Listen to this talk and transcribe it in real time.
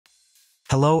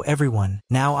Hello everyone,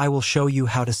 now I will show you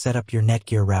how to set up your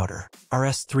NETGEAR router,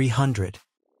 RS300.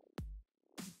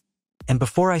 And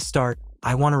before I start,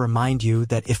 I want to remind you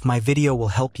that if my video will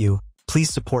help you,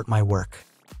 please support my work.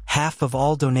 Half of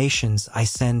all donations I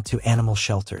send to animal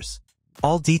shelters.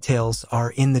 All details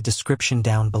are in the description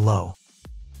down below.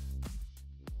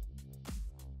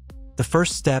 The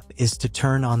first step is to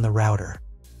turn on the router.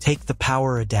 Take the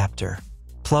power adapter.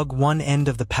 Plug one end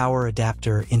of the power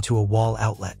adapter into a wall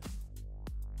outlet.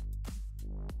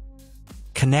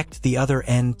 Connect the other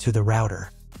end to the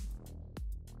router.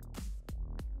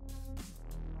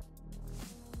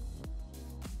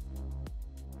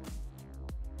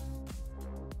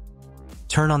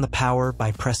 Turn on the power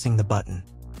by pressing the button.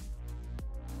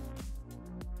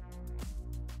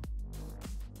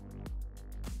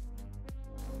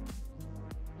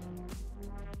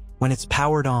 When it's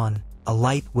powered on, a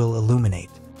light will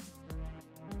illuminate.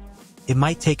 It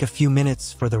might take a few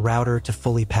minutes for the router to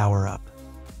fully power up.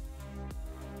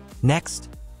 Next,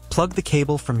 plug the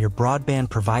cable from your broadband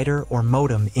provider or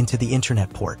modem into the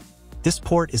Internet port. This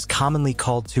port is commonly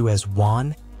called to as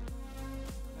WAN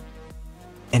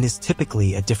and is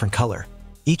typically a different color.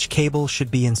 Each cable should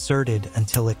be inserted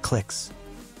until it clicks.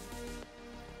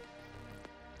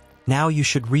 Now you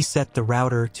should reset the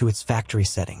router to its factory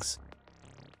settings.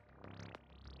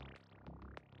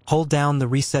 Hold down the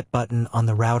reset button on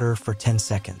the router for 10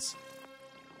 seconds.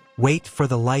 Wait for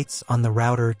the lights on the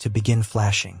router to begin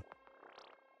flashing.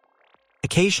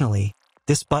 Occasionally,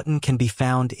 this button can be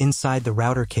found inside the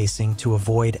router casing to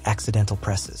avoid accidental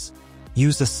presses.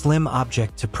 Use a slim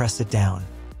object to press it down.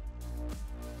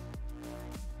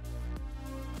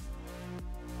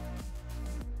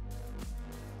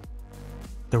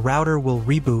 The router will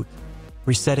reboot,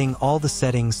 resetting all the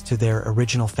settings to their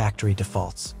original factory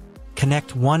defaults.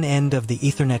 Connect one end of the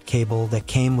Ethernet cable that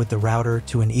came with the router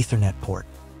to an Ethernet port.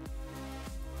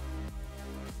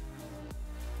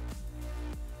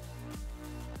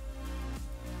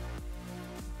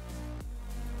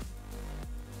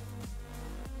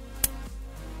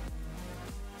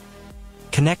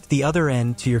 Connect the other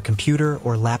end to your computer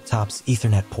or laptop's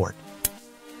Ethernet port.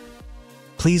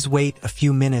 Please wait a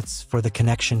few minutes for the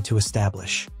connection to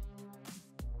establish.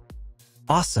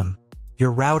 Awesome!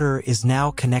 Your router is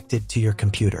now connected to your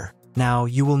computer. Now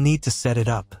you will need to set it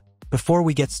up. Before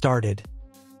we get started,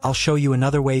 I'll show you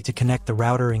another way to connect the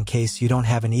router in case you don't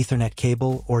have an Ethernet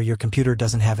cable or your computer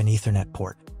doesn't have an Ethernet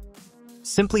port.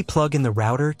 Simply plug in the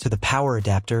router to the power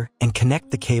adapter and connect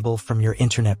the cable from your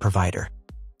internet provider.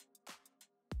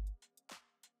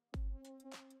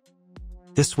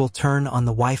 This will turn on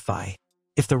the Wi-Fi.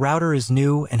 If the router is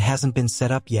new and hasn't been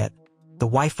set up yet, the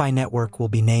Wi-Fi network will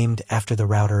be named after the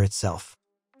router itself.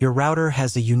 Your router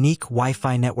has a unique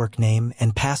Wi-Fi network name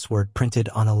and password printed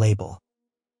on a label.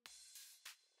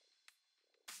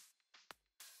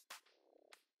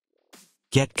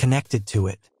 Get connected to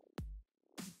it.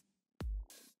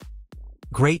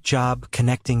 Great job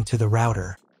connecting to the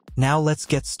router. Now let's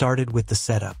get started with the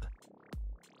setup.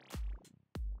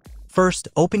 First,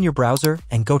 open your browser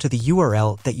and go to the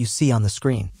URL that you see on the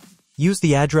screen. Use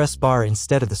the address bar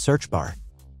instead of the search bar.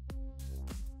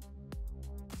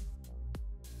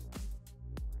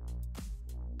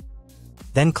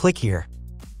 Then click here.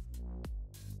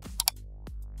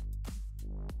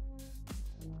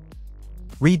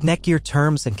 Read NETGEAR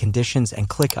terms and conditions and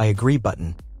click I agree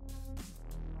button.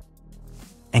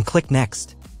 And click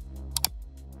next.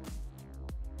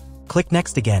 Click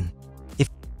next again.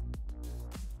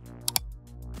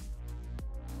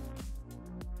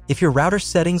 If your router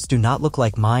settings do not look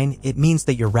like mine, it means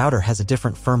that your router has a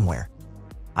different firmware.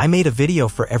 I made a video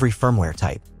for every firmware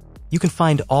type. You can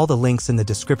find all the links in the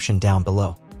description down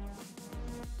below.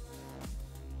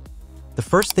 The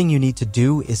first thing you need to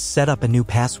do is set up a new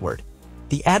password.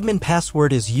 The admin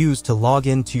password is used to log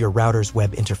into your router's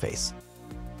web interface.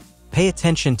 Pay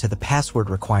attention to the password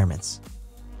requirements.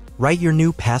 Write your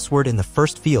new password in the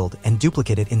first field and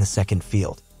duplicate it in the second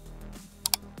field.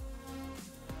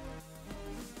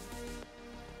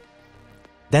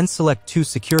 Then select 2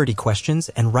 security questions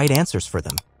and write answers for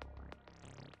them.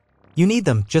 You need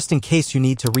them just in case you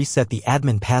need to reset the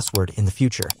admin password in the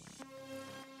future.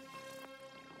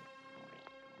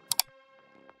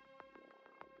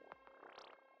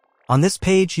 On this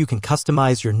page, you can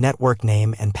customize your network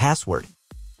name and password.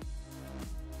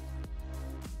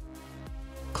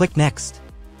 Click Next.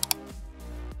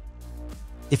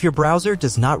 If your browser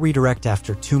does not redirect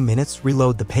after 2 minutes,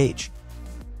 reload the page.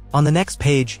 On the next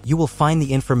page, you will find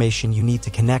the information you need to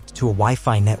connect to a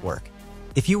Wi-Fi network.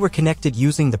 If you were connected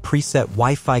using the preset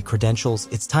Wi-Fi credentials,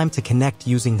 it's time to connect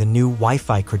using the new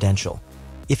Wi-Fi credential.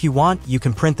 If you want, you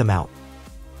can print them out.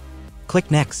 Click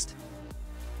Next.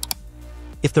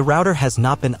 If the router has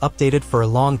not been updated for a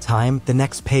long time, the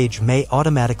next page may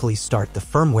automatically start the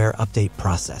firmware update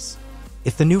process.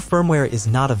 If the new firmware is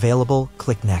not available,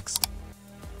 click Next.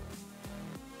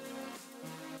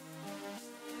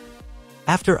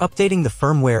 After updating the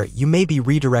firmware, you may be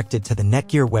redirected to the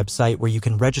NETGEAR website where you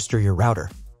can register your router.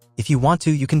 If you want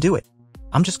to, you can do it.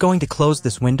 I'm just going to close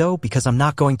this window because I'm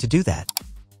not going to do that.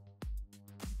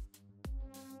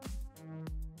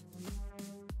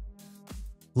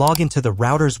 Log into the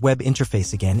router's web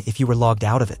interface again if you were logged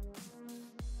out of it.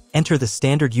 Enter the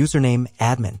standard username,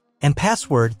 admin, and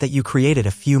password that you created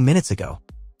a few minutes ago.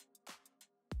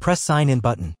 Press Sign In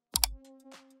button.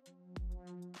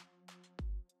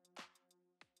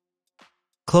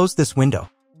 Close this window.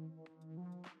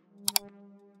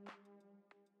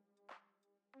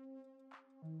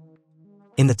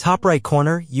 In the top right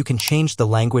corner, you can change the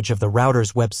language of the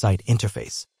router's website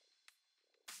interface.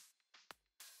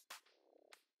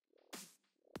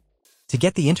 To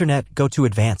get the internet, go to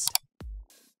Advanced.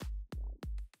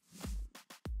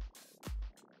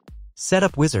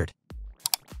 Setup Wizard.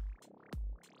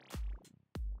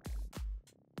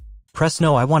 Press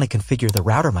No, I want to configure the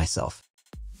router myself.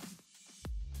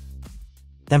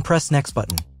 Then press Next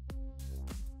button.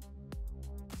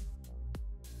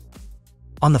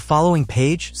 On the following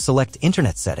page, select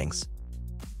Internet Settings.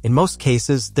 In most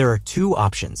cases, there are two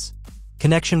options: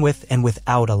 connection with and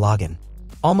without a login.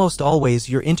 Almost always,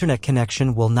 your internet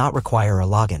connection will not require a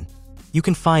login. You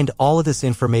can find all of this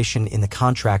information in the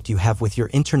contract you have with your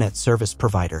internet service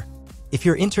provider. If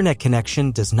your internet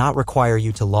connection does not require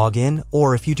you to log in,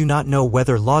 or if you do not know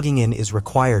whether logging in is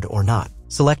required or not,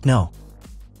 select No.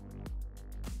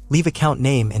 Leave account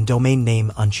name and domain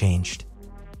name unchanged.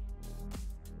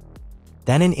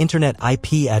 Then in Internet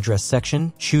IP address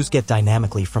section, choose Get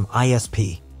Dynamically from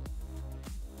ISP.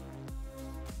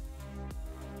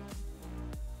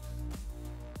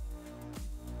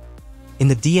 In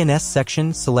the DNS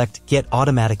section, select Get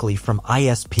Automatically from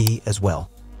ISP as well.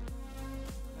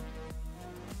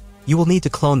 You will need to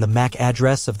clone the MAC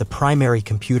address of the primary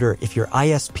computer if your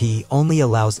ISP only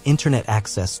allows internet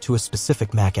access to a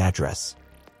specific MAC address.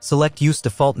 Select Use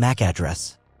Default MAC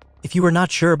Address. If you are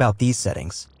not sure about these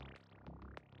settings,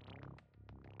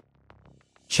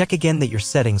 check again that your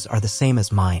settings are the same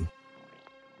as mine.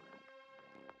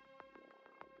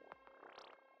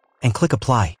 And click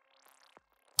Apply.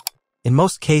 In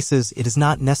most cases, it is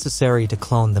not necessary to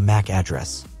clone the MAC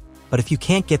address. But if you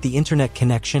can't get the internet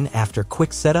connection after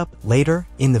quick setup, later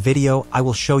in the video, I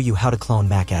will show you how to clone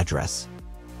MAC address.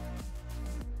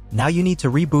 Now you need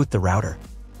to reboot the router.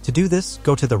 To do this,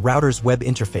 go to the router's web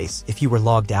interface if you were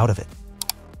logged out of it.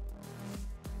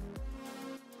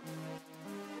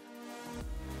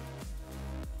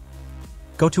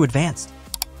 Go to Advanced.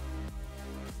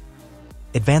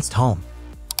 Advanced Home.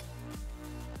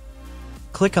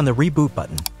 Click on the Reboot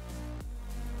button.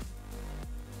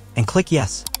 And click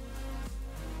Yes.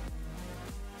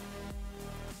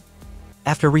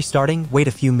 After restarting, wait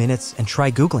a few minutes and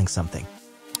try Googling something.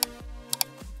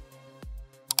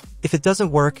 If it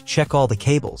doesn't work, check all the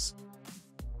cables.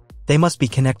 They must be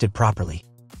connected properly.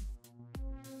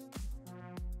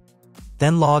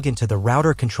 Then log into the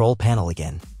router control panel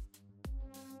again.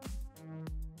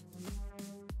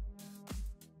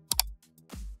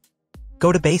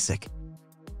 Go to Basic.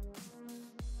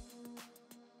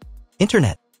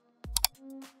 Internet.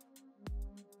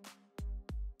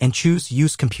 And choose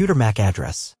Use Computer MAC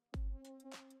Address.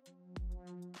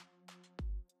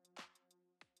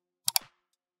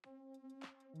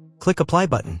 Click Apply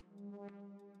button.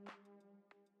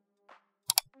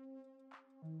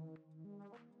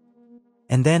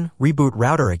 And then reboot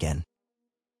router again.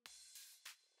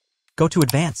 Go to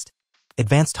Advanced.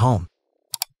 Advanced Home.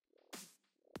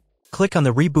 Click on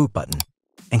the Reboot button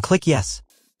and click Yes.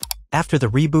 After the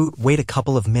reboot, wait a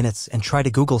couple of minutes and try to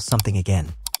Google something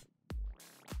again.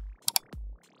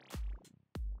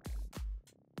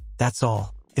 That's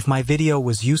all. If my video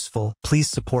was useful, please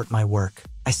support my work.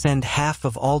 I send half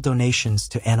of all donations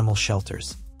to animal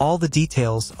shelters. All the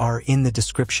details are in the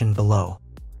description below.